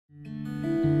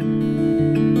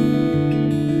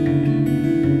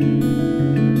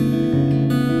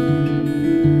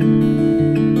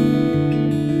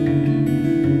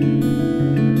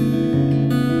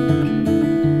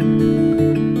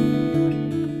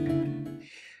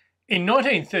In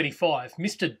 1935,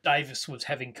 Mr. Davis was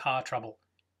having car trouble.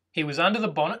 He was under the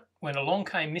bonnet when along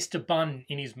came Mr. Bunn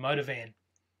in his motor van.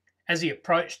 As he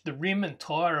approached, the rim and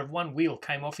tyre of one wheel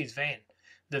came off his van.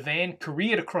 The van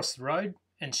careered across the road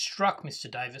and struck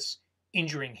Mr. Davis,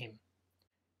 injuring him.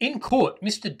 In court,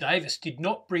 Mr. Davis did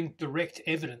not bring direct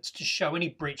evidence to show any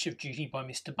breach of duty by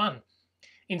Mr. Bunn.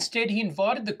 Instead, he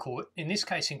invited the court, in this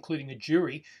case including a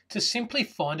jury, to simply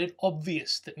find it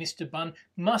obvious that Mr. Bunn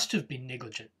must have been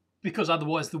negligent, because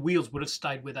otherwise the wheels would have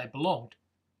stayed where they belonged.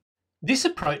 This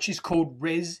approach is called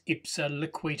res ipsa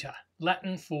loquitur,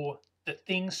 Latin for the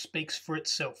thing speaks for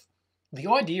itself. The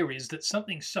idea is that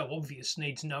something so obvious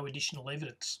needs no additional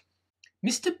evidence.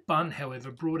 Mr. Bunn,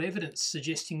 however, brought evidence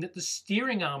suggesting that the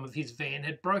steering arm of his van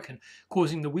had broken,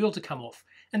 causing the wheel to come off,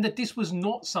 and that this was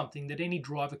not something that any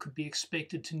driver could be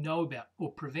expected to know about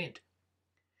or prevent.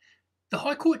 The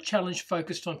High Court challenge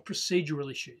focused on procedural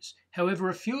issues. However,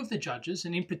 a few of the judges,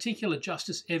 and in particular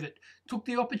Justice Evatt, took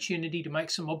the opportunity to make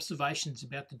some observations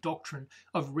about the doctrine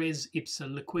of res ipsa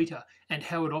loquitur and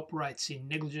how it operates in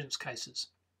negligence cases.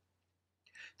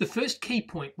 The first key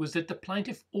point was that the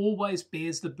plaintiff always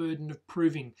bears the burden of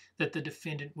proving that the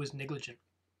defendant was negligent.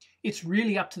 It's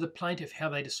really up to the plaintiff how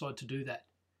they decide to do that.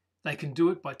 They can do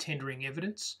it by tendering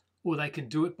evidence, or they can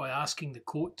do it by asking the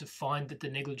court to find that the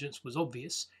negligence was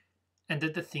obvious and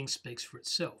that the thing speaks for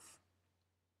itself.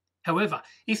 However,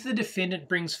 if the defendant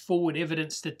brings forward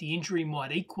evidence that the injury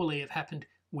might equally have happened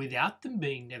without them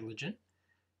being negligent,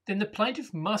 then the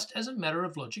plaintiff must, as a matter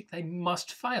of logic, they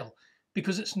must fail,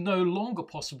 because it's no longer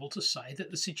possible to say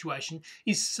that the situation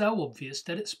is so obvious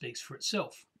that it speaks for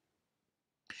itself.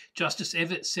 Justice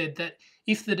Evatt said that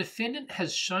if the defendant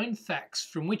has shown facts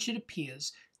from which it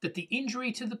appears that the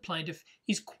injury to the plaintiff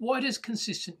is quite as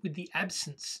consistent with the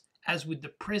absence as with the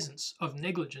presence of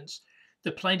negligence,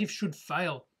 the plaintiff should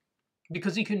fail,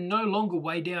 because he can no longer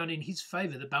weigh down in his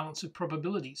favour the balance of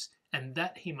probabilities, and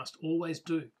that he must always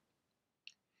do.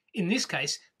 In this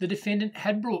case, the defendant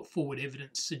had brought forward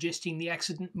evidence suggesting the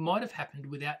accident might have happened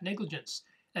without negligence,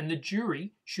 and the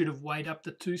jury should have weighed up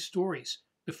the two stories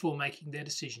before making their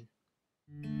decision.